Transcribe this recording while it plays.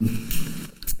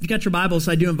If you got your Bibles,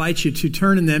 I do invite you to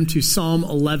turn in them to Psalm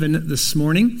 11 this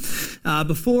morning.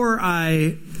 Before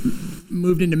I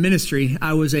moved into ministry,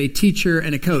 I was a teacher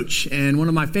and a coach, and one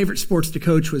of my favorite sports to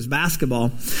coach was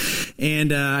basketball.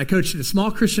 And I coached at a small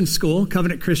Christian school,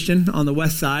 Covenant Christian, on the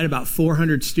west side, about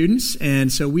 400 students,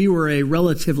 and so we were a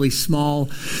relatively small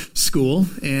school,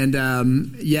 and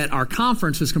yet our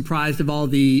conference was comprised of all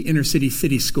the inner city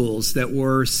schools that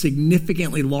were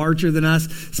significantly larger than us,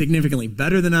 significantly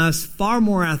better than us, far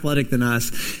more athletic than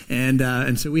us,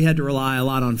 and so we had to rely a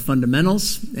lot on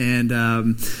fundamentals and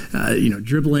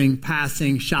dribbling,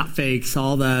 passing, shot fakes,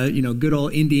 all the good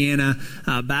old Indiana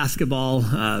basketball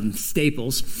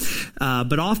staples.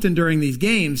 But often during these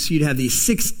games, you'd have these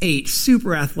 6'8"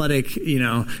 super athletic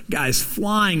guys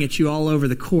flying at you all over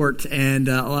the court, and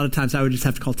a lot of times I would just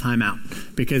have to call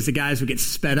timeout because the guys would get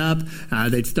sped up,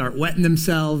 they'd start wetting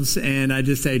themselves, and I'd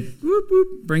just say, whoop, whoop,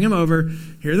 bring them over.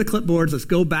 Here are the clipboards. Let's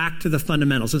go back to the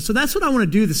fundamentals. And so that's what I want to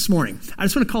do this morning. I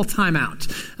just want to call time out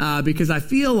because I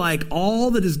feel like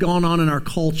all that has gone on in our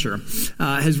culture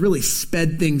has really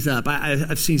sped things up.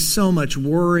 I've seen so much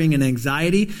worrying and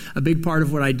anxiety. A big part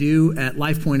of what I do at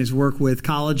LifePoint is work with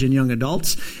college and young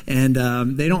adults, and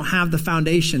they don't have the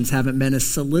foundations, haven't been as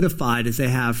solidified as they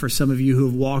have for some of you who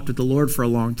have walked with the Lord for a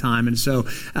long time. And so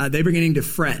they're beginning to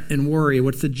fret and worry.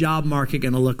 What's the job market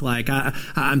going to look like?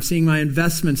 I'm seeing my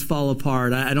investments fall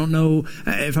apart. I don't know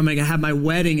if I'm going to have my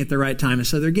wedding at the right time. And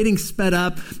so they're getting sped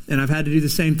up, and I've had to do the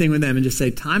same thing with them and just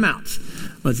say, time out.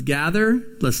 Let's gather,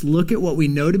 let's look at what we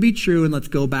know to be true, and let's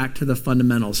go back to the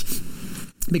fundamentals.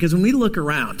 Because when we look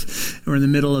around, we're in the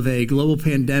middle of a global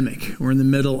pandemic. We're in the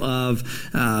middle of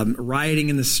rioting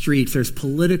in the streets. There's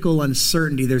political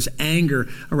uncertainty. There's anger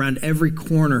around every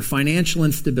corner, financial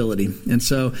instability. And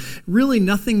so really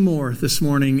nothing more this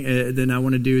morning than I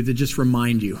want to do to just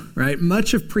remind you, right?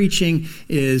 Much of preaching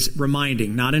is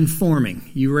reminding, not informing.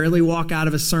 You rarely walk out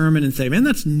of a sermon and say, man,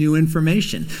 that's new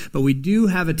information. But we do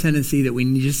have a tendency that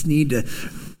we just need to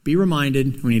be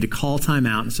reminded. We need to call time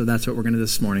out, and so that's what we're going to do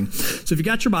this morning. So if you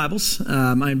got your Bibles,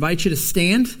 I invite you to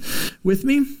stand with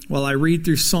me while I read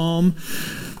through Psalm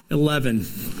 11.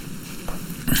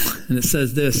 And it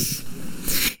says this: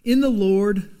 In the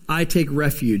Lord I take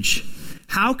refuge.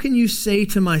 How can you say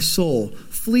to my soul,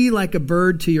 flee like a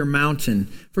bird to your mountain?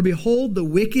 For behold, the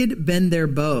wicked bend their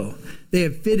bow. They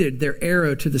have fitted their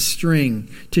arrow to the string,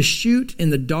 to shoot in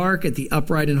the dark at the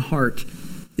upright in heart.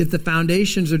 If the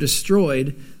foundations are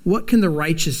destroyed, what can the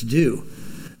righteous do?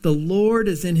 The Lord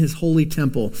is in his holy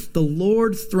temple. The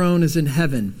Lord's throne is in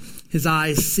heaven. His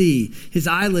eyes see. His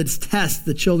eyelids test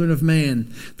the children of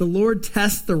man. The Lord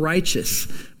tests the righteous,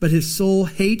 but his soul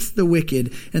hates the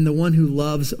wicked and the one who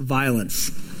loves violence.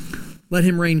 Let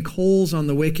him rain coals on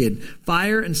the wicked.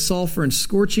 Fire and sulfur and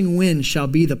scorching wind shall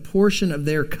be the portion of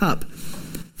their cup.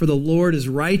 For the Lord is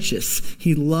righteous.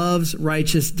 He loves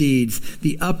righteous deeds.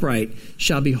 The upright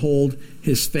shall behold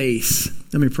his face.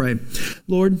 Let me pray.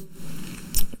 Lord,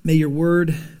 may your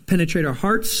word penetrate our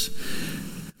hearts.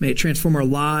 May it transform our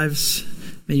lives.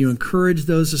 May you encourage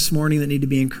those this morning that need to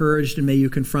be encouraged, and may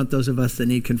you confront those of us that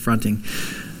need confronting.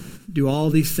 Do all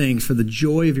these things for the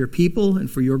joy of your people and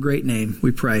for your great name,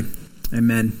 we pray.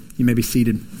 Amen. You may be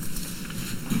seated.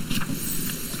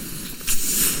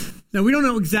 Now, we don't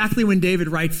know exactly when David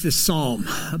writes this psalm,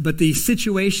 but the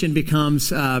situation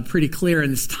becomes pretty clear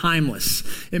and it's timeless.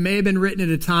 It may have been written at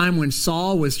a time when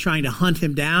Saul was trying to hunt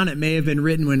him down. It may have been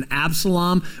written when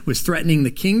Absalom was threatening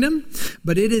the kingdom,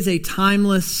 but it is a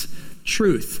timeless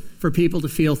truth for people to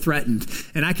feel threatened.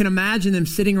 And I can imagine them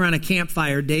sitting around a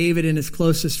campfire, David and his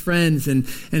closest friends, and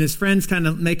his friends kind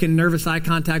of making nervous eye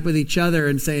contact with each other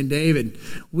and saying, David,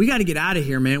 we got to get out of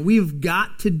here, man. We've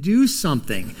got to do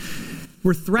something.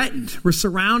 We're threatened. We're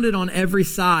surrounded on every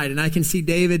side. And I can see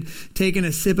David taking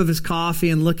a sip of his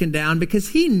coffee and looking down because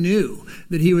he knew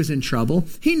that he was in trouble.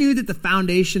 He knew that the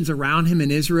foundations around him in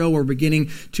Israel were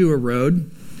beginning to erode.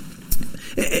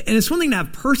 And it's one thing to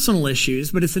have personal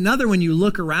issues, but it's another when you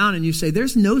look around and you say,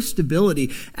 there's no stability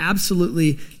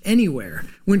absolutely anywhere.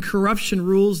 When corruption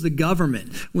rules the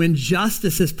government, when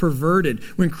justice is perverted,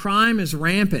 when crime is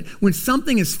rampant, when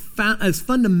something as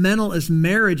fundamental as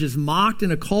marriage is mocked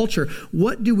in a culture,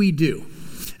 what do we do?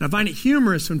 And I find it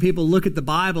humorous when people look at the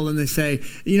Bible and they say,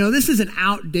 this is an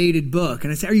outdated book.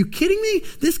 And I say, are you kidding me?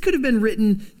 This could have been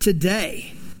written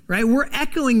today. Right? We're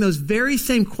echoing those very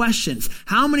same questions.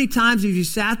 How many times have you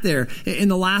sat there in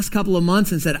the last couple of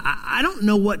months and said, I don't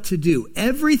know what to do.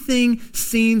 Everything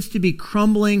seems to be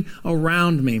crumbling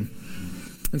around me.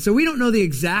 And so we don't know the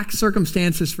exact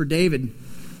circumstances for David,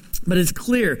 but it's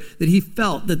clear that he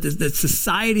felt that that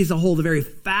society as a whole, the very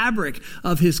fabric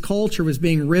of his culture was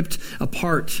being ripped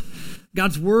apart.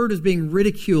 God's word is being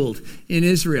ridiculed in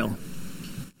Israel.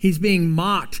 He's being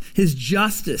mocked. His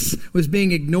justice was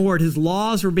being ignored. His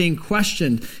laws were being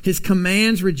questioned. His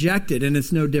commands rejected, and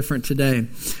it's no different today.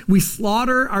 We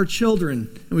slaughter our children,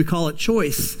 and we call it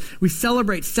choice. We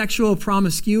celebrate sexual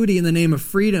promiscuity in the name of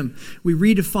freedom. We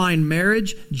redefine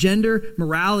marriage, gender,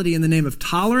 morality in the name of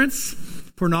tolerance.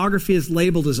 Pornography is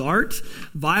labeled as art.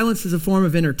 Violence is a form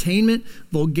of entertainment.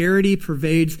 Vulgarity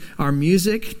pervades our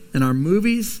music and our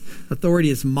movies.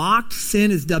 Authority is mocked. Sin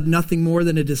is dubbed nothing more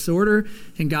than a disorder.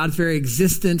 And God's very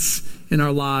existence in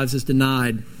our lives is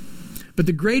denied. But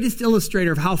the greatest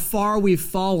illustrator of how far we've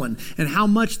fallen and how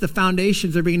much the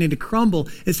foundations are beginning to crumble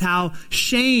is how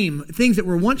shame, things that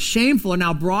were once shameful, are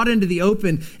now brought into the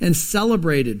open and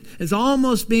celebrated as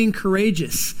almost being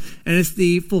courageous. And it's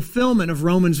the fulfillment of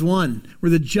Romans 1, where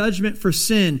the judgment for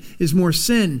sin is more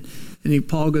sin. And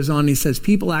Paul goes on and he says,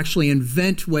 people actually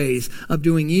invent ways of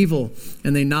doing evil,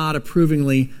 and they nod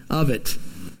approvingly of it.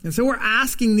 And so we're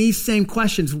asking these same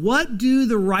questions. What do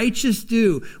the righteous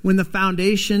do when the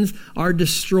foundations are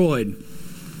destroyed?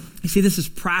 You see, this is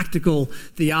practical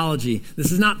theology.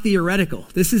 This is not theoretical.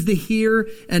 This is the here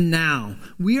and now.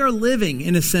 We are living,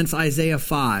 in a sense, Isaiah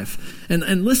 5.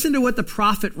 And listen to what the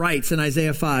prophet writes in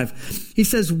Isaiah 5. He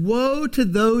says, woe to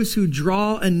those who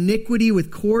draw iniquity with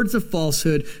cords of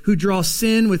falsehood, who draw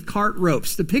sin with cart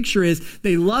ropes. The picture is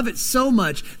they love it so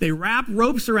much, they wrap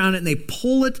ropes around it and they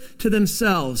pull it to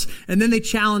themselves. And then they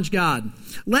challenge God.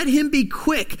 Let him be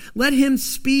quick. Let him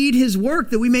speed his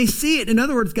work that we may see it. In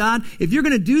other words, God, if you're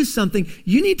going to do something,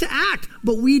 you need to act,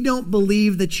 but we don't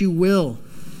believe that you will.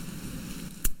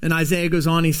 And Isaiah goes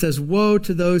on, he says, woe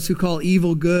to those who call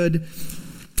evil good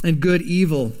and good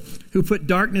evil, who put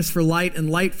darkness for light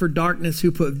and light for darkness,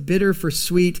 who put bitter for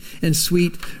sweet and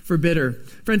sweet for bitter.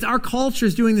 Friends, our culture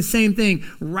is doing the same thing,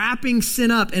 wrapping sin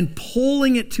up and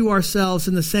pulling it to ourselves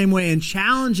in the same way and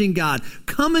challenging God.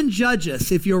 Come and judge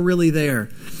us if you're really there.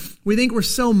 We think we're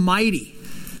so mighty,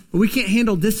 but we can't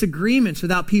handle disagreements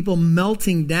without people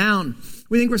melting down.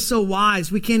 We think we're so wise,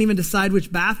 we can't even decide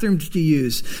which bathrooms to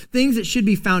use. Things that should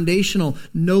be foundational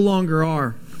no longer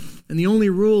are. And the only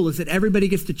rule is that everybody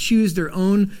gets to choose their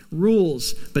own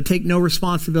rules, but take no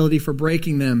responsibility for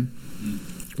breaking them.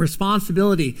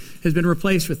 Responsibility has been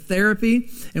replaced with therapy,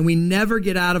 and we never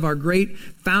get out of our great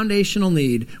foundational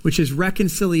need, which is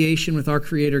reconciliation with our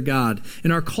Creator God.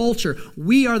 In our culture,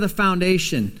 we are the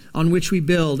foundation on which we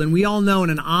build, and we all know in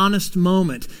an honest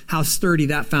moment how sturdy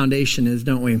that foundation is,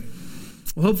 don't we?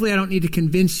 Well, hopefully I don't need to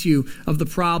convince you of the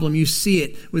problem. You see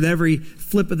it with every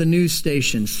flip of the news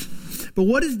stations. But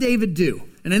what does David do?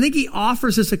 And I think he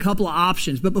offers us a couple of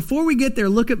options. But before we get there,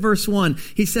 look at verse 1.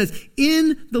 He says,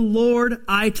 in the Lord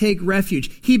I take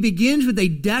refuge. He begins with a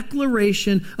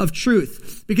declaration of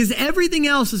truth, because everything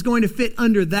else is going to fit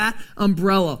under that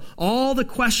umbrella. All the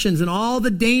questions and all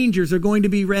the dangers are going to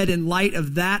be read in light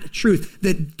of that truth,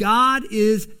 that God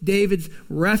is David's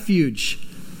refuge.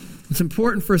 It's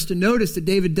important for us to notice that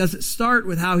David doesn't start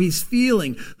with how he's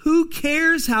feeling. Who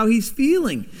cares how he's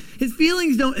feeling? His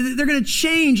feelings they're going to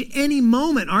change any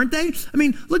moment, aren't they? I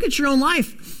mean, look at your own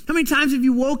life. How many times have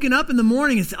you woken up in the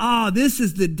morning and said, this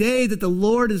is the day that the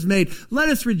Lord has made. Let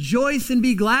us rejoice and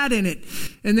be glad in it.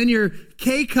 And then your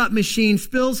K-cup machine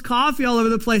spills coffee all over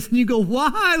the place and you go,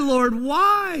 why, Lord,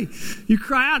 why? You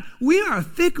cry out. We are a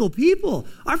fickle people.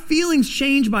 Our feelings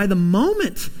change by the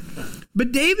moment.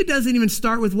 But David doesn't even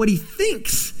start with what he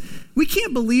thinks. We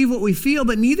can't believe what we feel,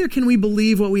 but neither can we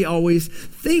believe what we always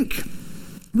think.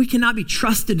 We cannot be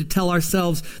trusted to tell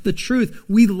ourselves the truth.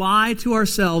 We lie to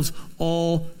ourselves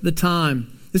all the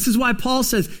time. This is why Paul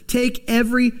says, take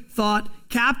every thought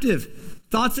captive.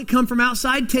 Thoughts that come from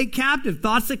outside, take captive.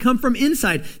 Thoughts that come from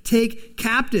inside, take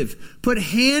captive. Put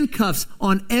handcuffs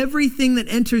on everything that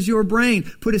enters your brain.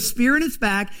 Put a spear in its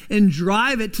back and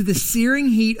drive it to the searing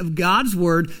heat of God's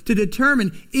word to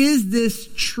determine, is this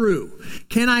true?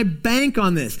 Can I bank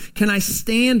on this? Can I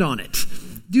stand on it?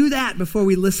 Do that before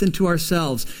we listen to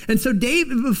ourselves. And so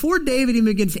before David even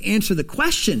begins to answer the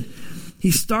question, he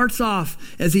starts off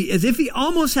as if he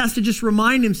almost has to just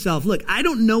remind himself, look, I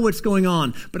don't know what's going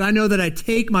on, but I know that I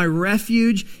take my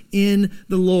refuge in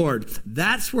the Lord.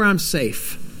 That's where I'm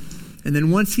safe. And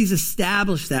then once he's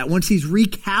established that, once he's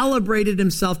recalibrated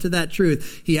himself to that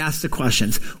truth, he asks the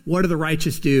questions. What do the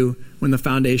righteous do when the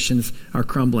foundations are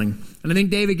crumbling? And I think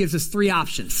David gives us three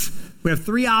options. We have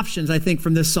three options, I think,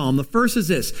 from this psalm. The first is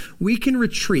this. We can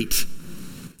retreat.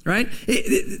 Right?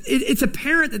 It's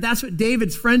apparent that that's what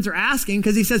David's friends are asking,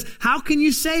 because he says, how can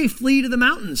you say flee to the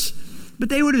mountains? But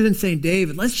they would have been saying,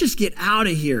 David, let's just get out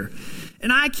of here.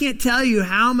 And I can't tell you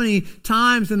how many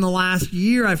times in the last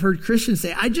year I've heard Christians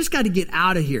say, I just got to get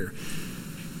out of here.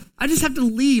 I just have to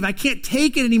leave. I can't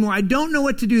take it anymore. I don't know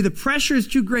what to do. The pressure is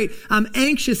too great. I'm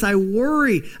anxious. I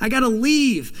worry. I got to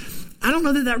leave. I don't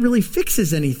know that that really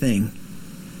fixes anything.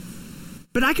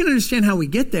 But I can understand how we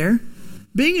get there.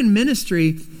 Being in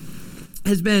ministry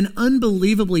has been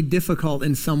unbelievably difficult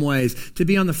in some ways, to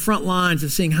be on the front lines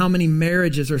of seeing how many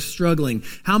marriages are struggling,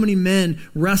 how many men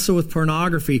wrestle with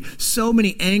pornography, so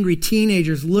many angry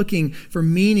teenagers looking for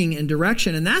meaning and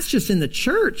direction. And that's just in the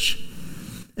church.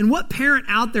 And what parent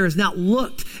out there has not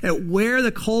looked at where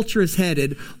the culture is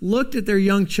headed, looked at their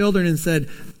young children and said,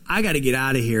 I got to get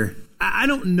out of here. I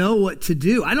don't know what to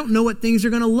do. I don't know what things are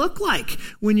going to look like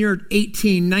when you're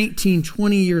 18, 19,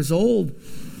 20 years old.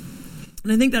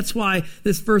 And I think that's why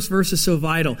this first verse is so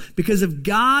vital. Because if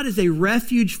God is a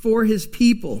refuge for his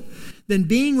people, then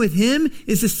being with him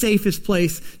is the safest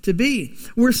place to be.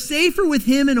 We're safer with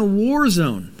him in a war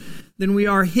zone than we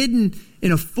are hidden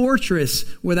in a fortress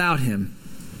without him.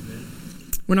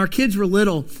 When our kids were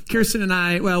little, Kirsten and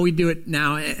I, well, we do it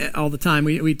now all the time.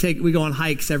 We go on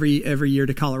hikes every year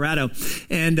to Colorado,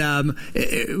 and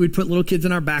we'd put little kids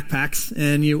in our backpacks,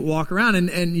 and you walk around,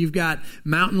 and you've got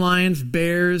mountain lions,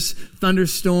 bears,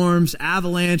 thunderstorms,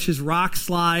 avalanches, rock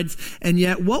slides, and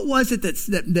yet what was it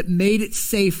that made it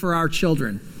safe for our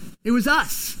children? It was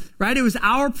us. Right? It was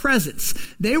our presence.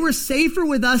 They were safer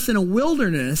with us in a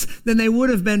wilderness than they would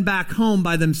have been back home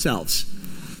by themselves.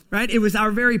 Right? It was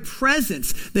our very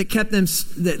presence that kept them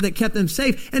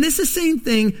safe. And it's the same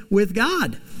thing with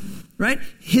God. Right?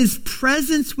 His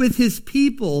presence with his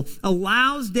people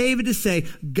allows David to say,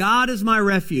 God is my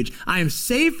refuge. I am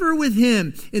safer with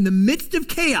him in the midst of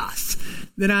chaos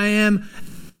than I am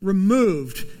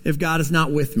removed if God is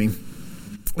not with me.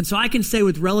 And so I can say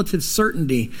with relative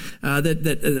certainty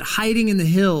that hiding in the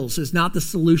hills is not the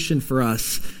solution for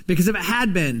us. Because if it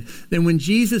had been, then when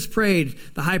Jesus prayed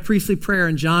the high priestly prayer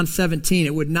in John 17,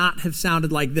 it would not have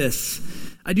sounded like this.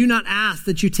 I do not ask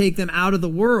that you take them out of the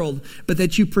world, but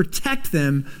that you protect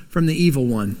them from the evil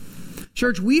one.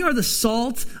 Church, we are the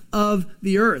salt of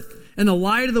the earth and the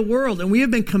light of the world, and we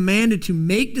have been commanded to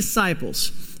make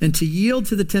disciples. And to yield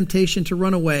to the temptation to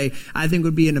run away, I think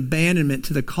would be an abandonment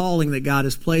to the calling that God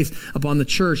has placed upon the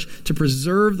church to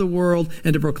preserve the world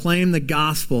and to proclaim the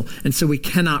gospel. And so we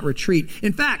cannot retreat.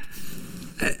 In fact,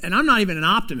 and I'm not even an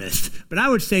optimist, but I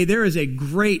would say there is a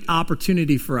great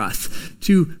opportunity for us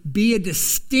to be a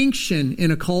distinction in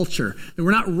a culture, that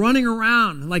we're not running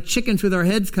around like chickens with our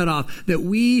heads cut off, that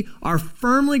we are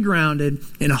firmly grounded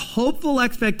in a hopeful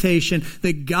expectation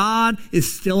that God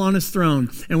is still on his throne.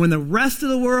 And when the rest of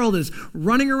the world is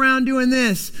running around doing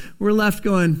this, we're left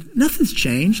going, nothing's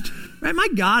changed, right? My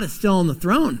God is still on the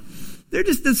throne. They're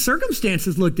just, the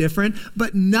circumstances look different,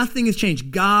 but nothing has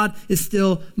changed. God is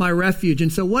still my refuge.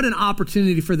 And so what an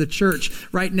opportunity for the church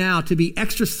right now to be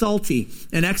extra salty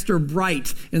and extra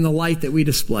bright in the light that we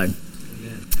display.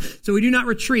 Amen. So we do not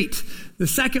retreat. The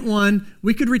second one,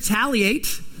 we could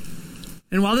retaliate.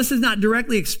 And while this is not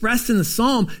directly expressed in the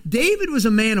psalm, David was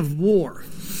a man of war.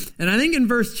 And I think in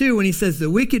verse 2, when he says, the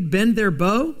wicked bend their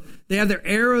bow, they have their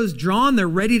arrows drawn. They're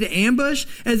ready to ambush.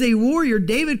 As a warrior,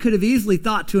 David could have easily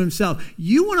thought to himself,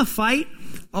 you want to fight?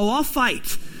 Oh, I'll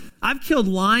fight. I've killed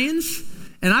lions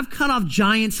and I've cut off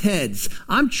giants' heads.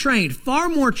 I'm trained, far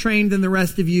more trained than the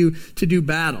rest of you to do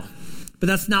battle. But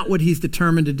that's not what he's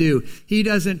determined to do. He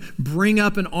doesn't bring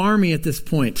up an army at this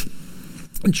point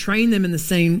and train them in the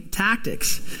same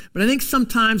tactics. But I think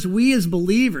sometimes we as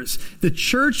believers, the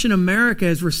church in America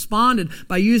has responded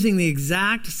by using the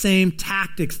exact same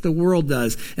tactics the world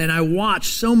does. And I watch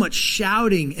so much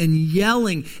shouting and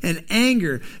yelling and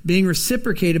anger being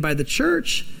reciprocated by the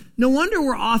church. No wonder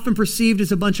we're often perceived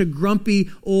as a bunch of grumpy,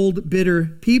 old, bitter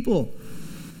people.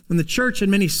 When the church in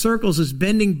many circles is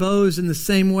bending bows in the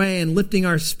same way and lifting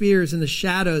our spears in the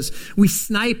shadows, we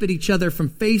snipe at each other from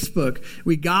Facebook.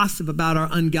 We gossip about our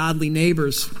ungodly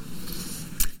neighbors.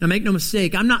 Now make no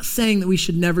mistake, I'm not saying that we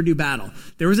should never do battle.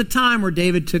 There was a time where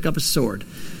David took up a sword,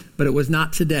 but it was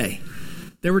not today.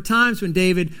 There were times when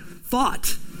David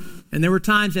fought. And there were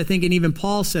times, I think, and even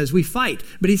Paul says we fight.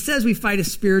 But he says we fight a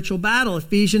spiritual battle.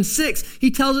 Ephesians 6,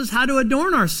 he tells us how to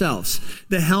adorn ourselves.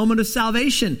 The helmet of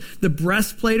salvation, the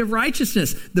breastplate of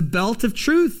righteousness, the belt of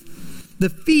truth, the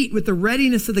feet with the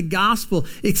readiness of the gospel,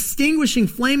 extinguishing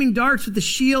flaming darts with the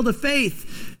shield of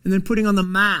faith, and then putting on the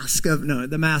mask of, no,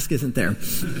 the mask isn't there.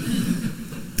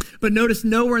 But notice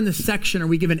nowhere in this section are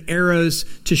we given arrows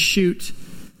to shoot.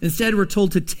 Instead, we're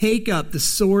told to take up the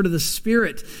sword of the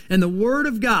Spirit and the Word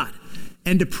of God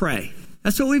and to pray.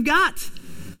 That's what we've got.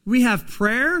 We have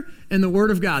prayer and the Word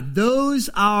of God.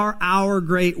 Those are our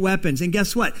great weapons. And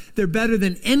guess what? They're better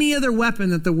than any other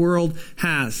weapon that the world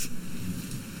has.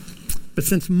 But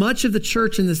since much of the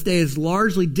church in this day has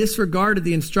largely disregarded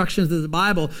the instructions of the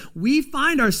Bible, we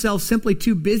find ourselves simply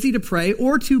too busy to pray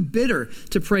or too bitter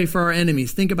to pray for our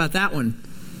enemies. Think about that one.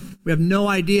 We have no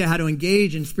idea how to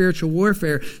engage in spiritual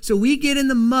warfare, so we get in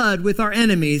the mud with our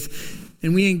enemies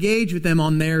and we engage with them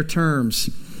on their terms.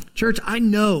 Church, I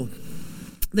know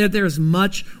that there's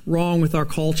much wrong with our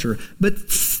culture, but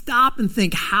stop and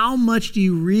think, how much do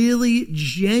you really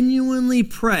genuinely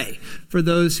pray for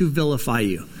those who vilify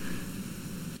you?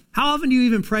 How often do you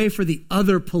even pray for the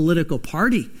other political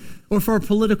party or for a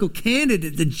political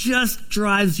candidate that just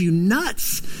drives you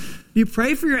nuts? Do you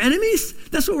pray for your enemies?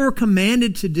 That's what we're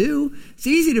commanded to do. It's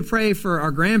easy to pray for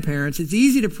our grandparents. It's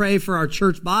easy to pray for our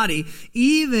church body,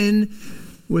 even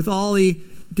with all the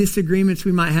disagreements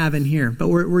we might have in here. But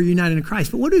we're united in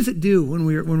Christ. But what does it do when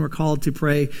we're called to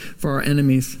pray for our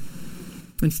enemies?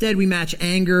 Instead, we match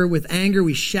anger with anger.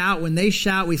 We shout. When they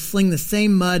shout, we sling the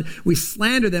same mud. We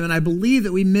slander them. And I believe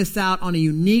that we miss out on a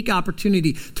unique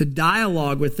opportunity to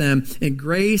dialogue with them in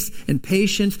grace and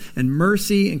patience and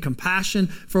mercy and compassion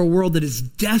for a world that is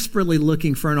desperately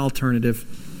looking for an alternative.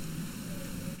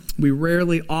 We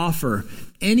rarely offer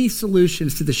any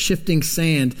solutions to the shifting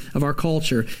sand of our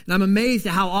culture. And I'm amazed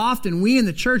at how often we in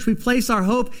the church, we place our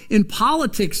hope in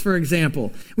politics, for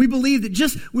example. We believe that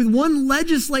just with one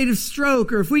legislative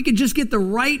stroke, or if we could just get the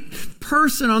right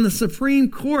person on the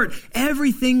Supreme Court,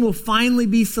 everything will finally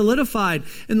be solidified.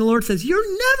 And the Lord says, you're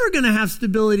never going to have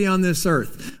stability on this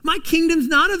earth. My kingdom's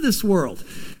not of this world.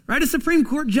 Right? A Supreme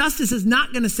Court justice is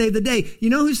not going to save the day. You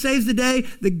know who saves the day?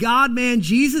 The God-man,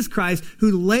 Jesus Christ,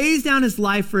 who lays down his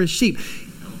life for his sheep.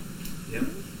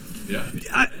 Yeah.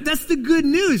 That's the good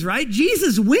news, right?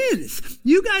 Jesus wins.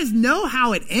 You guys know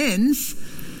how it ends.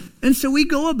 And so we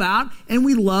go about and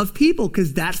we love people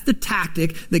because that's the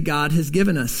tactic that God has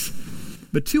given us.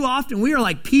 But too often we are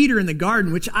like Peter in the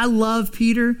garden, which I love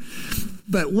Peter.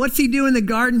 But what's he do in the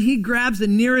garden? He grabs the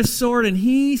nearest sword and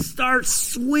he starts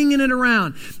swinging it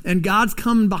around. And God's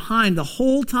coming behind the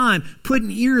whole time,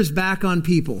 putting ears back on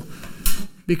people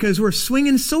because we're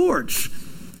swinging swords.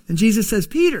 And Jesus says,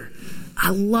 Peter, I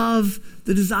love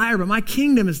the desire, but my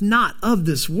kingdom is not of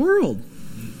this world.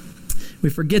 We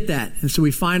forget that. And so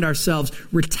we find ourselves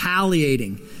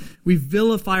retaliating. We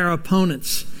vilify our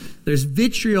opponents. There's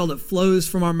vitriol that flows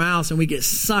from our mouths and we get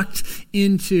sucked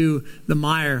into the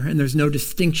mire and there's no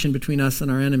distinction between us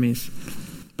and our enemies.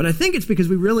 But I think it's because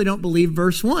we really don't believe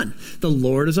verse 1. The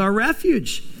Lord is our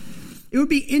refuge. It would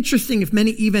be interesting if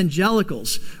many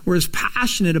evangelicals were as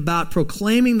passionate about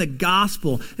proclaiming the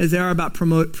gospel as they are about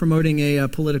promoting a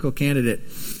political candidate.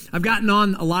 I've gotten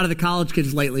on a lot of the college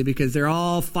kids lately because they're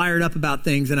all fired up about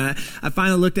things. And I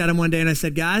finally looked at them one day and I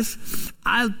said, guys,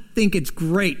 I think it's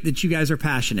great that you guys are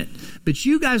passionate, but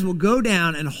you guys will go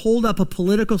down and hold up a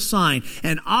political sign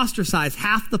and ostracize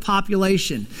half the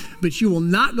population, but you will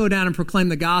not go down and proclaim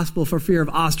the gospel for fear of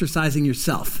ostracizing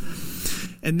yourself.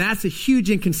 And that's a huge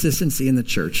inconsistency in the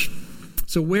church.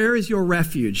 So where is your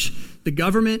refuge? The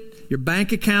government, your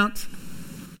bank account,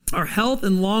 are health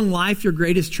and long life your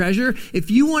greatest treasure?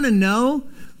 If you want to know,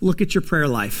 look at your prayer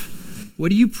life. What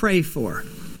do you pray for?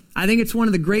 I think it's one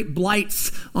of the great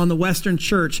blights on the Western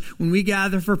church. When we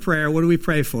gather for prayer, what do we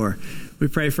pray for? We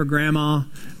pray for grandma.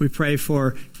 We pray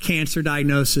for cancer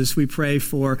diagnosis. We pray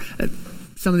for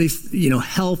some of these,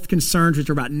 health concerns, which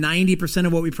are about 90%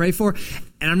 of what we pray for.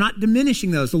 And I'm not diminishing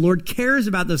those. The Lord cares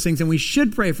about those things, and we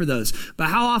should pray for those. But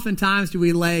how oftentimes do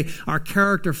we lay our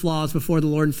character flaws before the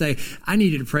Lord and say, I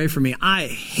need you to pray for me. I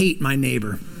hate my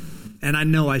neighbor, and I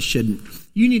know I shouldn't.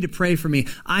 You need to pray for me.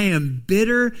 I am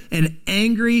bitter and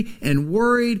angry and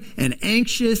worried and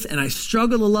anxious, and I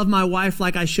struggle to love my wife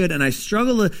like I should, and I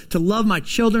struggle to love my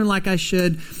children like I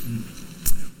should.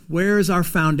 Where is our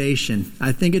foundation?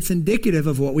 I think it's indicative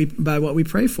of what we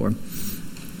pray for.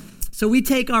 So we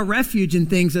take our refuge in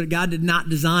things that God did not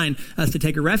design us to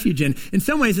take a refuge in. In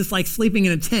some ways, it's like sleeping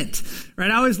in a tent,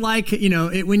 right? I always like,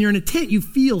 when you're in a tent, you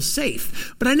feel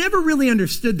safe. But I never really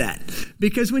understood that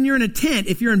because when you're in a tent,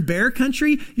 if you're in bear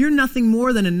country, you're nothing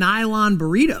more than a nylon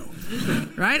burrito,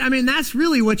 right? I mean, that's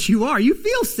really what you are. You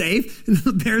feel safe. And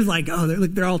the bear's like, oh,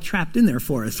 they're all trapped in there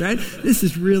for us, right? This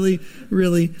is really,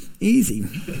 really easy.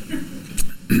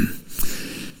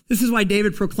 This is why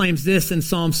David proclaims this in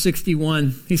Psalm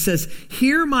 61. He says,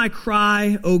 hear my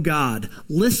cry, O God.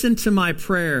 Listen to my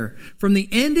prayer. From the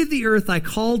end of the earth I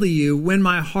call to you when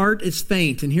my heart is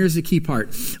faint. And here's the key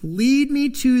part. Lead me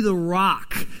to the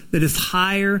rock that is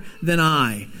higher than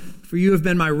I. For you have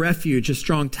been my refuge, a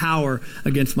strong tower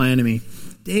against my enemy.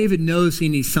 David knows he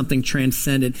needs something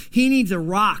transcendent. He needs a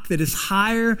rock that is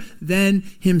higher than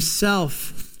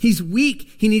himself. He's weak.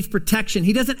 He needs protection.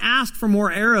 He doesn't ask for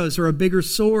more arrows or a bigger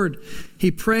sword.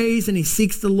 He prays and he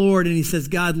seeks the Lord and he says,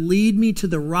 God, lead me to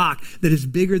the rock that is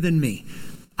bigger than me.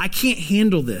 I can't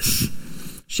handle this.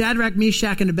 Shadrach,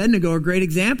 Meshach, and Abednego are great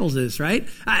examples of this, right?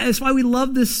 That's why we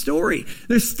love this story.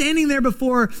 They're standing there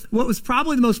before what was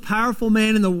probably the most powerful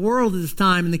man in the world at this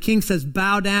time, and the king says,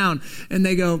 bow down. And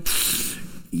they go,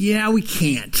 yeah, we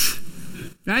can't.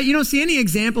 Right? You don't see any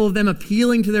example of them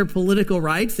appealing to their political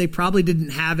rights. They probably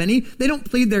didn't have any. They don't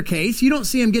plead their case. You don't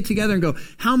see them get together and go,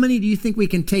 how many do you think we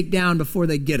can take down before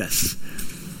they get us?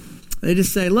 They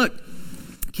just say, look,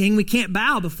 king, we can't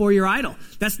bow before your idol.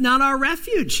 That's not our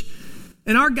refuge.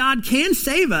 And our God can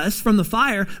save us from the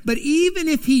fire, but even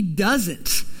if he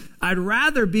doesn't, I'd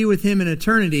rather be with him in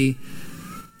eternity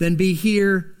than be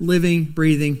here living,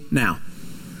 breathing now.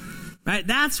 Right?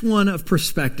 That's one of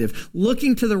perspective,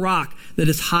 looking to the rock that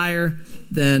is higher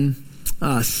than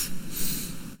us.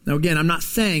 Now, again, I'm not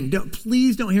saying,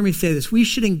 please don't hear me say this. We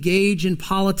should engage in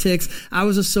politics. I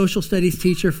was a social studies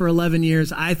teacher for 11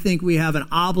 years. I think we have an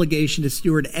obligation to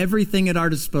steward everything at our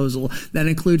disposal. That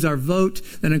includes our vote.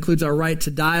 That includes our right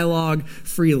to dialogue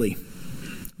freely.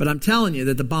 But I'm telling you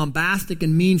that the bombastic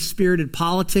and mean-spirited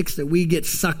politics that we get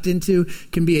sucked into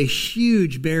can be a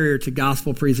huge barrier to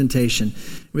gospel presentation.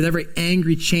 With every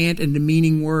angry chant and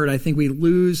demeaning word, I think we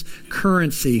lose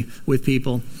currency with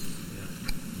people.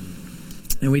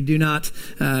 And we do not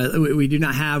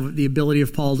have the ability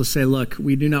of Paul to say, look,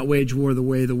 we do not wage war the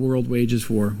way the world wages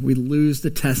war. We lose the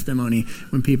testimony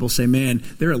when people say, man,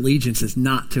 their allegiance is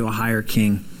not to a higher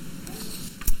king.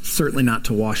 Certainly not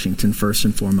to Washington, first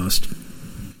and foremost.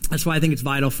 That's why I think it's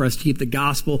vital for us to keep the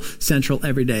gospel central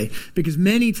every day. Because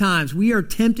many times we are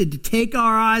tempted to take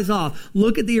our eyes off,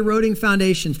 look at the eroding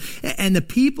foundations, and the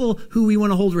people who we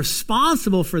want to hold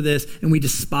responsible for this, and we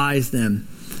despise them.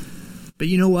 But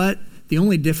you know what? The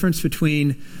only difference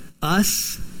between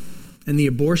us and the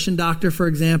abortion doctor, for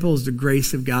example, is the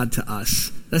grace of God to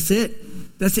us. That's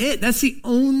it. That's it. That's the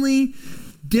only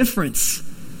difference.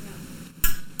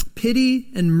 Pity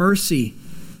and mercy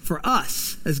for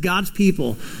us as God's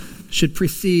people should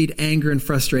precede anger and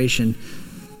frustration.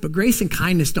 But grace and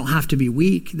kindness don't have to be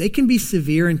weak. They can be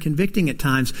severe and convicting at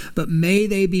times, but may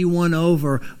they be won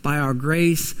over by our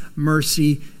grace,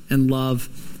 mercy, and love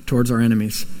towards our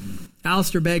enemies.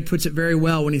 Alistair Begg puts it very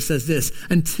well when he says this: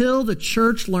 until the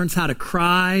church learns how to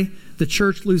cry, the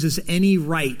church loses any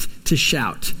right to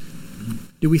shout.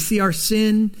 Do we see our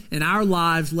sin and our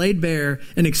lives laid bare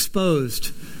and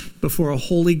exposed before a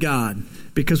holy God?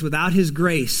 Because without his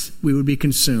grace, we would be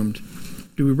consumed.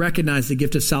 Do we recognize the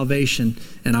gift of salvation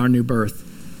and our new birth?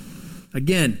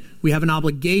 Again, we have an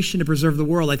obligation to preserve the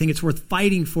world. I think it's worth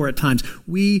fighting for at times.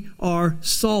 We are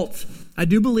salt. I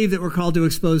do believe that we're called to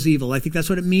expose evil. I think that's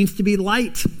what it means to be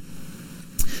light.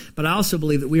 But I also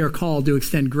believe that we are called to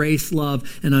extend grace,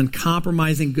 love, and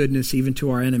uncompromising goodness even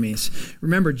to our enemies.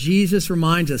 Remember, Jesus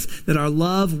reminds us that our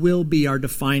love will be our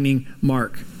defining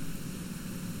mark.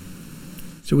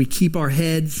 So we keep our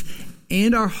heads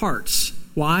and our hearts.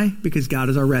 Why? Because God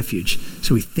is our refuge.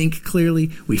 So we think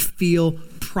clearly, we feel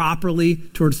properly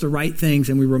towards the right things,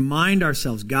 and we remind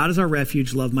ourselves, God is our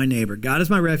refuge, love my neighbor. God is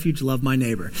my refuge, love my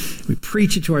neighbor. We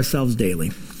preach it to ourselves daily.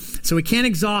 So we can't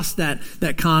exhaust that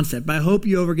concept, but I hope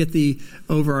you get the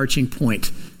overarching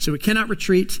point. So we cannot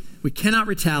retreat, we cannot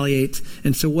retaliate,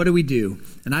 and so what do?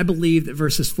 And I believe that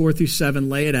verses 4 through 7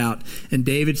 lay it out, and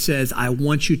David says, I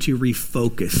want you to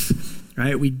refocus.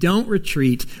 Right? We don't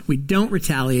retreat, we don't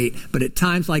retaliate, but at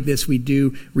times like this we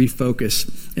do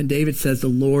refocus. And David says the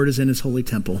Lord is in his holy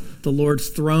temple. The Lord's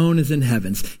throne is in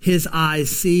heavens. His eyes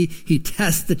see, he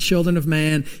tests the children of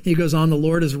man. He goes on, the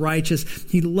Lord is righteous.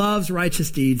 He loves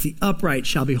righteous deeds. The upright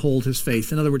shall behold his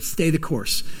face. In other words, stay the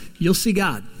course. You'll see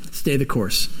God. Stay the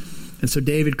course. And so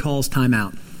David calls time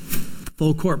out.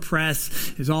 Full court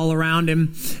press is all around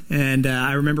him. And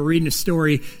I remember reading a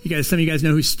story. Some of you guys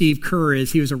know who Steve Kerr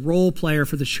is. He was a role player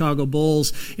for the Chicago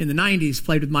Bulls in the 90s,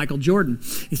 played with Michael Jordan.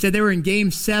 He said they were in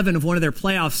game 7 of one of their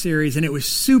playoff series, and it was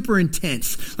super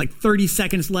intense, like 30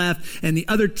 seconds left. And the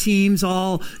other teams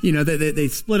all, they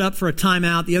split up for a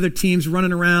timeout. The other teams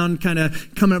running around, kind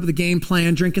of coming up with a game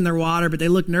plan, drinking their water, but they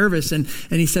looked nervous. And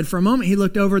he said for a moment, he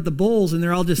looked over at the Bulls, and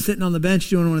they're all just sitting on the bench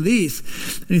doing one of these.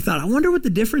 And he thought, I wonder what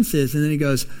the difference is. And then he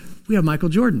goes, we have Michael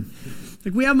Jordan.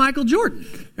 We have Michael Jordan.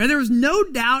 And there was no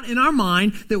doubt in our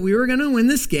mind that we were going to win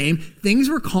this game. Things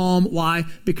were calm. Why?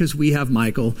 Because we have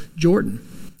Michael Jordan.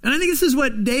 And I think this is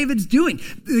what David's doing.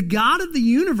 The God of the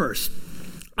universe,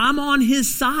 I'm on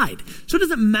his side. So it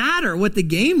doesn't matter what the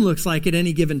game looks like at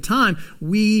any given time.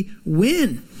 We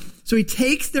win. So he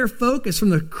takes their focus from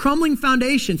the crumbling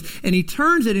foundations and he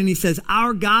turns it and he says,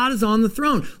 our God is on the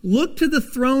throne. Look to the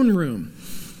throne room.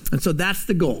 And so that's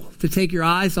the goal, to take your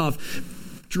eyes off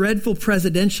dreadful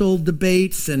presidential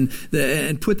debates and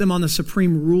put them on the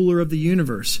supreme ruler of the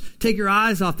universe. Take your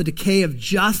eyes off the decay of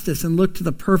justice and look to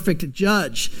the perfect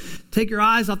judge. Take your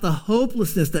eyes off the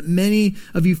hopelessness that many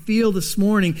of you feel this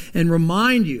morning and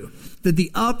remind you that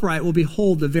the upright will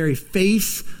behold the very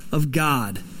face of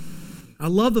God. I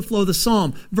love the flow of the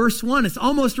psalm. Verse 1, it's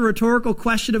almost a rhetorical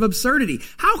question of absurdity.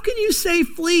 How can you say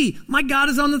flee? My God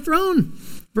is on the throne.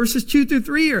 Verses 2 through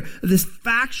 3 are this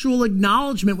factual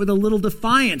acknowledgement with a little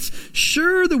defiance.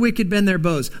 Sure, the wicked bend their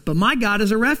bows, but my God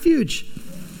is a refuge.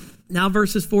 Now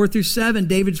verses 4 through 7,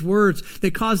 David's words,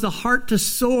 they cause the heart to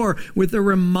soar with a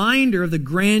reminder of the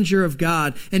grandeur of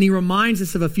God. And he reminds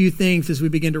us of a few things as we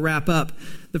begin to wrap up.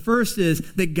 The first is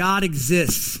that God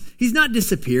exists. He's not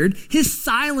disappeared. His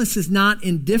silence is not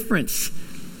indifference.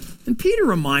 And Peter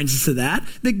reminds us of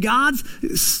that God's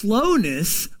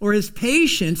slowness or his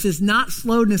patience is not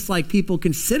slowness like people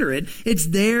consider it. It's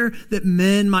there that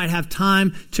men might have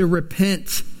time to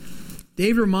repent.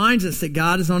 David reminds us that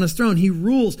God is on his throne. He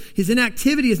rules. His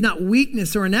inactivity is not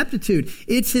weakness or ineptitude.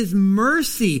 It's his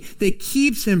mercy that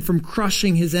keeps him from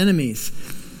crushing his enemies.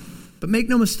 But make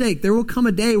no mistake, there will come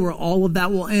a day where all of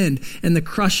that will end and the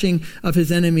crushing of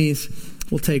his enemies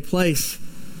will take place.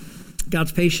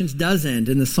 God's patience does end,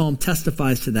 and the psalm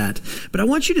testifies to that. But I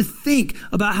want you to think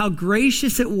about how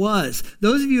gracious it was.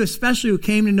 Those of you especially who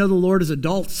came to know the Lord as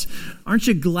adults, aren't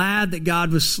you glad that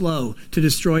God was slow to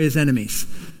destroy his enemies?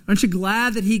 Aren't you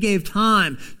glad that he gave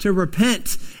time to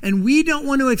repent? And we don't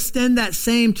want to extend that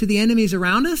same to the enemies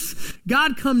around us.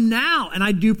 God, come now. And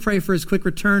I do pray for his quick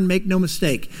return, make no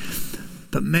mistake.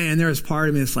 But man, there is part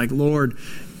of me that's like, Lord,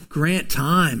 grant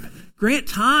time. Grant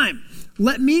time.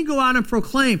 Let me go out and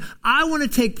proclaim. I want to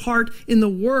take part in the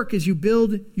work as you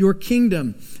build your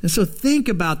kingdom. And so think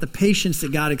about the patience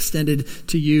that God extended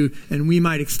to you, and we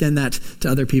might extend that to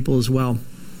other people as well.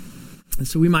 And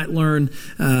so we might learn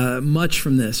much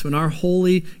from this. When our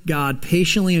holy God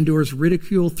patiently endures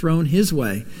ridicule thrown his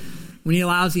way, when he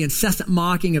allows the incessant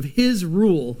mocking of his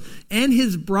rule and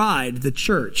his bride, the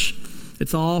church,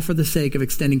 it's all for the sake of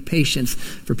extending patience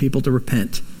for people to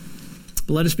repent.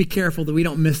 But let us be careful that we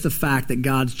don't miss the fact that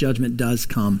God's judgment does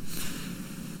come.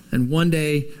 And one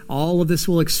day, all of this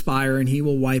will expire and he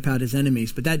will wipe out his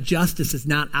enemies. But that justice is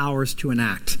not ours to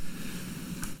enact.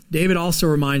 David also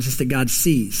reminds us that God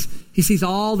sees. He sees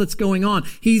all that's going on.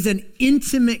 He's an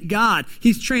intimate God.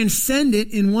 He's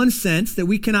transcendent in one sense that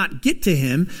we cannot get to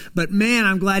him. But man,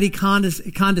 I'm glad he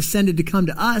condescended to come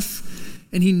to us.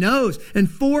 And he knows. And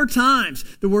 4 times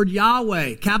the word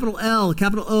Yahweh, capital L,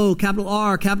 capital O, capital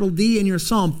R, capital D in your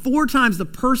psalm. 4 times the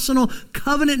personal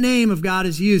covenant name of God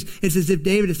is used. It's as if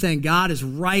David is saying, God is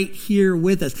right here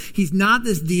with us. He's not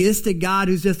this deistic God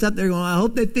who's just up there going, I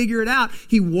hope they figure it out.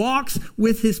 He walks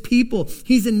with his people.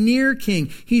 He's a near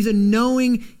king. He's a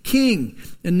knowing king,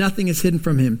 and nothing is hidden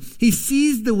from him. He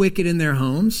sees the wicked in their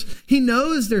homes. He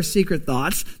knows their secret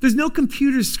thoughts. There's no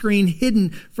computer screen hidden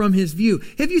from his view.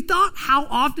 Have you thought how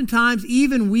oftentimes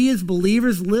even we as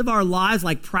believers live our lives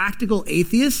like practical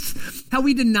atheists? How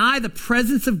we deny the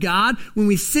presence of God when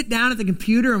we sit down at the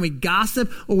computer and we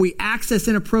gossip or we access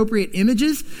inappropriate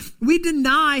images? We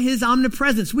deny his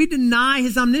omnipresence. We deny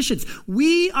his omniscience.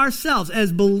 We ourselves,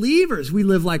 as believers, we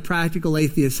live like practical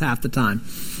atheists half the time.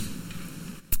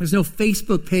 There's no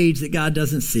Facebook page that God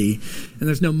doesn't see, and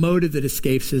there's no motive that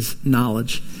escapes his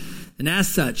knowledge. And as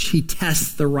such, he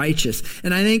tests the righteous.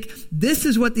 And I think this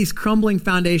is what these crumbling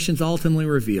foundations ultimately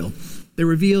reveal. They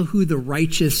reveal who the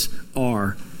righteous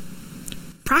are.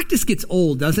 Practice gets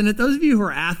old, doesn't it? Those of you who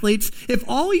are athletes, if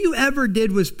all you ever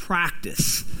did was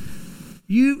practice,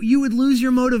 you would lose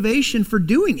your motivation for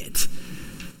doing it.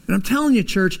 And I'm telling you,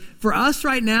 church, for us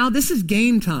right now, this is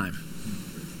game time.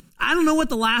 I don't know what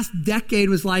the last decade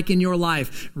was like in your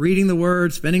life, reading the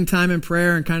word, spending time in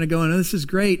prayer, and kind of going, oh, this is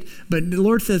great. But the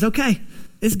Lord says, okay,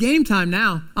 it's game time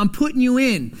now. I'm putting you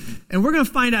in. And we're going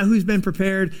to find out who's been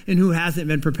prepared and who hasn't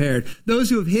been prepared.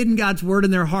 Those who have hidden God's word in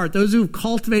their heart, those who have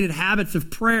cultivated habits of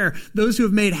prayer, those who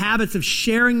have made habits of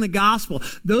sharing the gospel,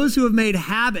 those who have made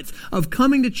habits of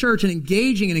coming to church and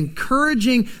engaging and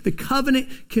encouraging the covenant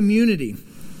community.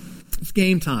 It's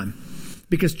game time.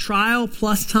 Because trial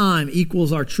plus time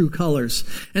equals our true colors.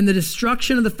 And the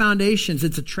destruction of the foundations,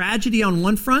 it's a tragedy on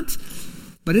one front,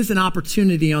 but it's an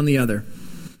opportunity on the other.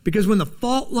 Because when the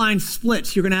fault line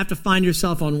splits, you're going to have to find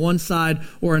yourself on one side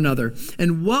or another.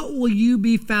 And what will you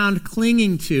be found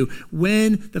clinging to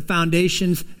when the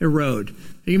foundations erode?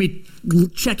 Are you going to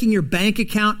be checking your bank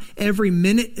account every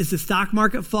minute as the stock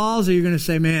market falls? Or are you going to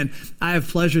say, man, I have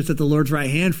pleasures at the Lord's right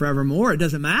hand forevermore. It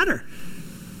doesn't matter.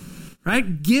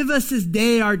 Right? Give us this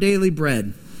day our daily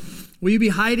bread. Will you be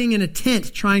hiding in a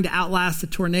tent trying to outlast a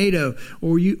tornado?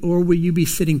 Or will you be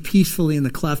sitting peacefully in the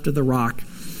cleft of the rock?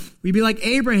 Will you be like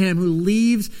Abraham, who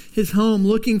leaves his home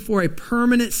looking for a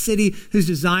permanent city whose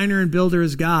designer and builder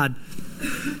is God?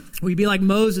 Will you be like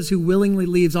Moses, who willingly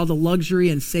leaves all the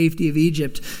luxury and safety of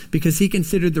Egypt because he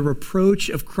considered the reproach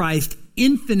of Christ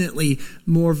infinitely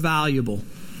more valuable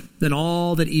than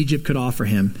all that Egypt could offer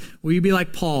him? Will you be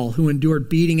like Paul, who endured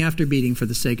beating after beating for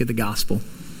the sake of the gospel?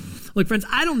 Look, friends,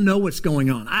 I don't know what's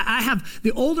going on.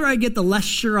 The older I get, the less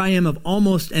sure I am of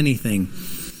almost anything.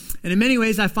 And in many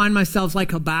ways, I find myself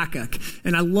like Habakkuk.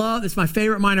 And it's my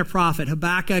favorite minor prophet,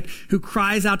 Habakkuk, who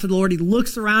cries out to the Lord. He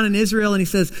looks around in Israel and he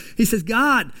says,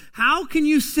 God, how can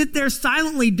you sit there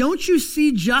silently? Don't you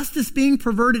see justice being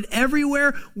perverted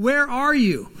everywhere? Where are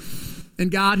you?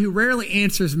 And God, who rarely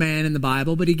answers man in the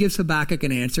Bible, but he gives Habakkuk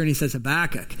an answer. And he says,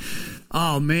 Habakkuk,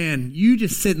 oh man, you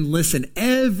just sit and listen.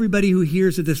 Everybody who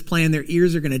hears of this plan, their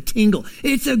ears are going to tingle.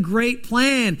 It's a great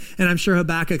plan. And I'm sure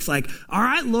Habakkuk's like, all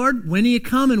right, Lord, when are you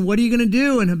coming? What are you going to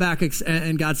do?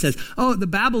 And God says, oh, the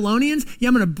Babylonians? Yeah,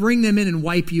 I'm going to bring them in and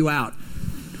wipe you out.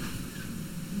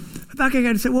 Habakkuk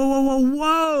had to say,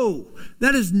 whoa.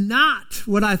 That is not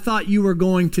what I thought you were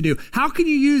going to do. How can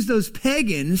you use those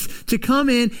pagans to come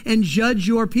in and judge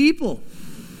your people?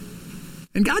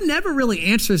 And God never really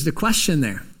answers the question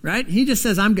there, right? He just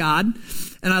says, I'm God.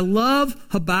 And I love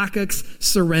Habakkuk's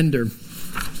surrender.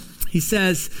 He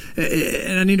says,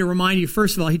 and I need to remind you,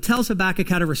 first of all, he tells Habakkuk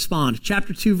how to respond.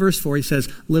 Chapter 2, verse 4, he says,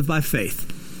 live by faith.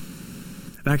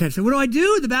 Habakkuk said, what do I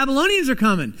do? The Babylonians are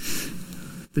coming.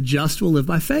 The just will live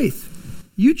by faith.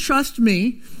 You trust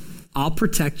me, I'll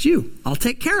protect you. I'll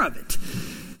take care of it.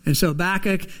 And so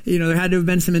Habakkuk, there had to have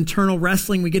been some internal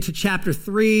wrestling. We get to chapter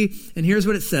 3, and here's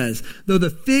what it says. Though the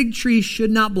fig tree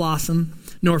should not blossom,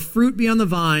 nor fruit be on the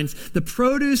vines, the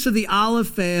produce of the olive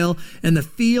fail, and the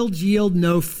fields yield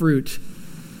no fruit.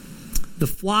 The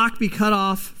flock be cut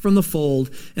off from the fold,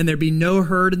 and there be no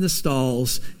herd in the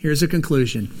stalls. Here's a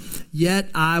conclusion. Yet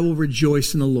I will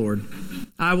rejoice in the Lord.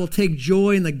 I will take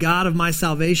joy in the God of my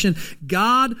salvation.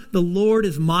 God, the Lord,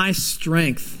 is my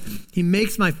strength. He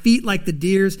makes my feet like the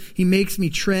deer's. He makes me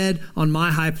tread on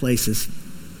my high places.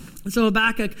 And so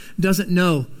Habakkuk doesn't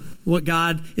know what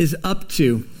God is up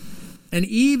to. And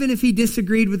even if he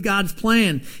disagreed with God's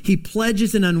plan, he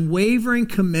pledges an unwavering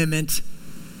commitment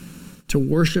to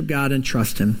worship God and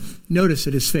trust him. Notice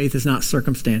that his faith is not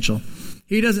circumstantial.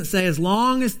 He doesn't say, as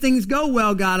long as things go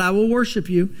well, God, I will worship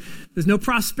you. There's no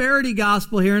prosperity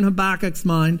gospel here in Habakkuk's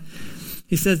mind.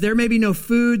 He says, there may be no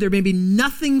food, there may be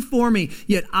nothing for me,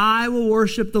 yet I will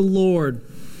worship the Lord.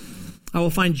 I will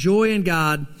find joy in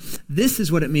God. This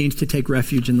is what it means to take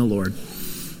refuge in the Lord.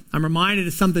 I'm reminded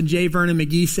of something J. Vernon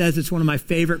McGee says. It's one of my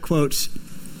favorite quotes.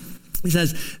 He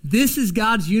says, this is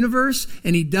God's universe,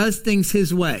 and he does things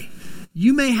his way.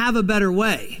 You may have a better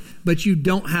way, but you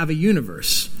don't have a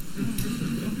universe.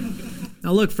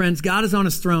 Now look, friends, God is on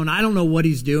his throne. I don't know what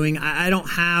he's doing. I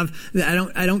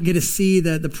don't get to see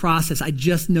the process. I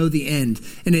just know the end.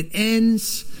 And it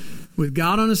ends with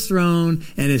God on his throne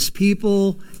and his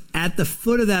people at the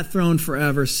foot of that throne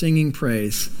forever singing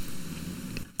praise.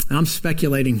 And I'm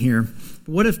speculating here.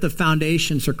 What if the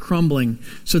foundations are crumbling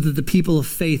so that the people of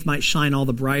faith might shine all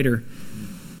the brighter?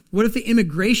 What if the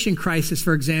immigration crisis,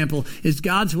 for example, is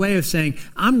God's way of saying,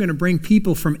 I'm going to bring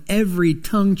people from every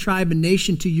tongue, tribe, and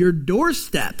nation to your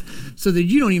doorstep so that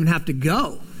you don't even have to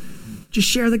go. Just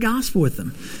share the gospel with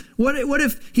them. What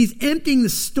if he's emptying the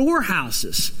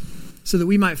storehouses so that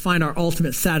we might find our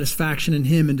ultimate satisfaction in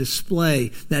him and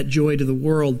display that joy to the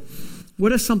world?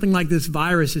 What if something like this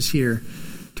virus is here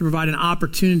to provide an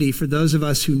opportunity for those of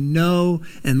us who know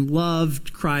and love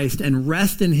Christ and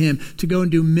rest in him to go and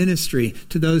do ministry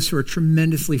to those who are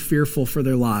tremendously fearful for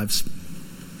their lives?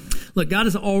 Look, God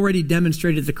has already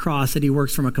demonstrated at the cross that he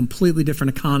works from a completely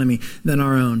different economy than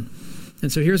our own.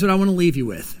 And so here's what I want to leave you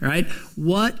with, all right?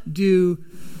 What do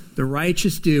the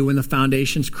righteous do when the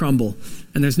foundations crumble?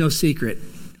 And there's no secret.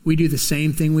 We do the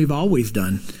same thing we've always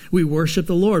done. We worship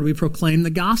the Lord. We proclaim the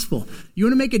gospel. You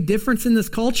want to make a difference in this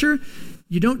culture?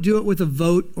 You don't do it with a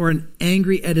vote or an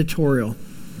angry editorial.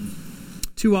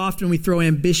 Too often we throw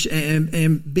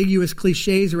ambiguous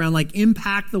cliches around like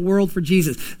impact the world for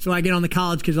Jesus. So I get on the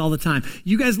college kids all the time.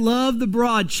 You guys love the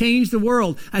broad, change the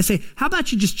world. I say, how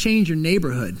about you just change your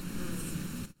neighborhood?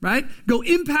 right? Go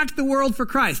impact the world for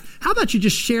Christ. How about you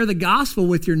just share the gospel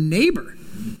with your neighbor?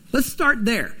 Let's start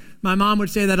there. My mom would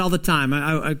say that all the time.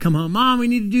 I'd come home, Mom, we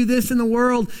need to do this in the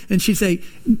world. And she'd say,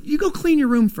 you go clean your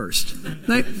room first.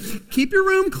 Like, keep your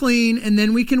room clean, and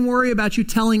then we can worry about you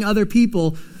telling other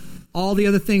people all the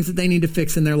other things that they need to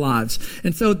fix in their lives.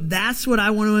 And so that's what I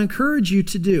want to encourage you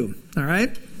to do, all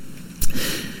right?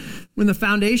 When the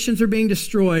foundations are being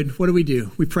destroyed, what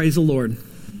do? We praise the Lord.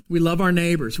 We love our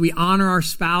neighbors. We honor our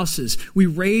spouses. We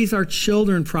raise our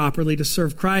children properly to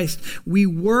serve Christ. We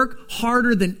work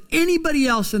harder than anybody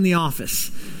else in the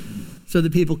office so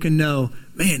that people can know,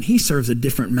 man, he serves a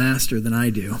different master than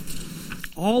I do.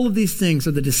 All of these things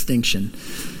are the distinction.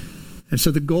 And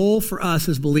so the goal for us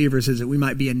as believers is that we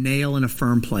might be a nail in a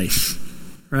firm place,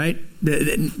 right?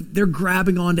 They're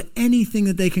grabbing onto anything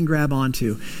that they can grab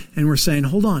onto. And we're saying,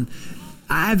 hold on.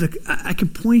 I can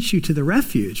point you to the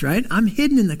refuge, right? I'm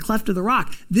hidden in the cleft of the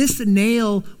rock. This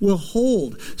nail will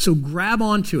hold. So grab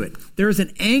onto it. There is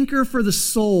an anchor for the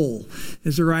soul,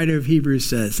 as the writer of Hebrews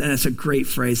says. And that's a great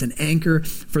phrase, an anchor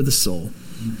for the soul.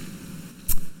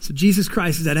 So Jesus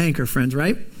Christ is that anchor, friends,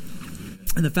 right?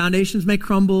 And the foundations may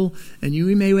crumble, and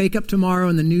you may wake up tomorrow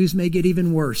and the news may get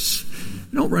even worse.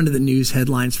 Don't run to the news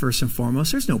headlines first and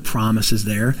foremost. There's no promises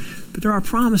there, but there are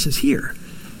promises here.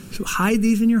 So hide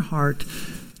these in your heart,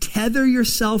 tether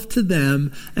yourself to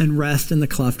them, and rest in the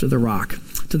cleft of the rock,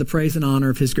 to the praise and honor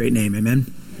of his great name.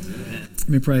 Amen. Let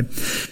me pray.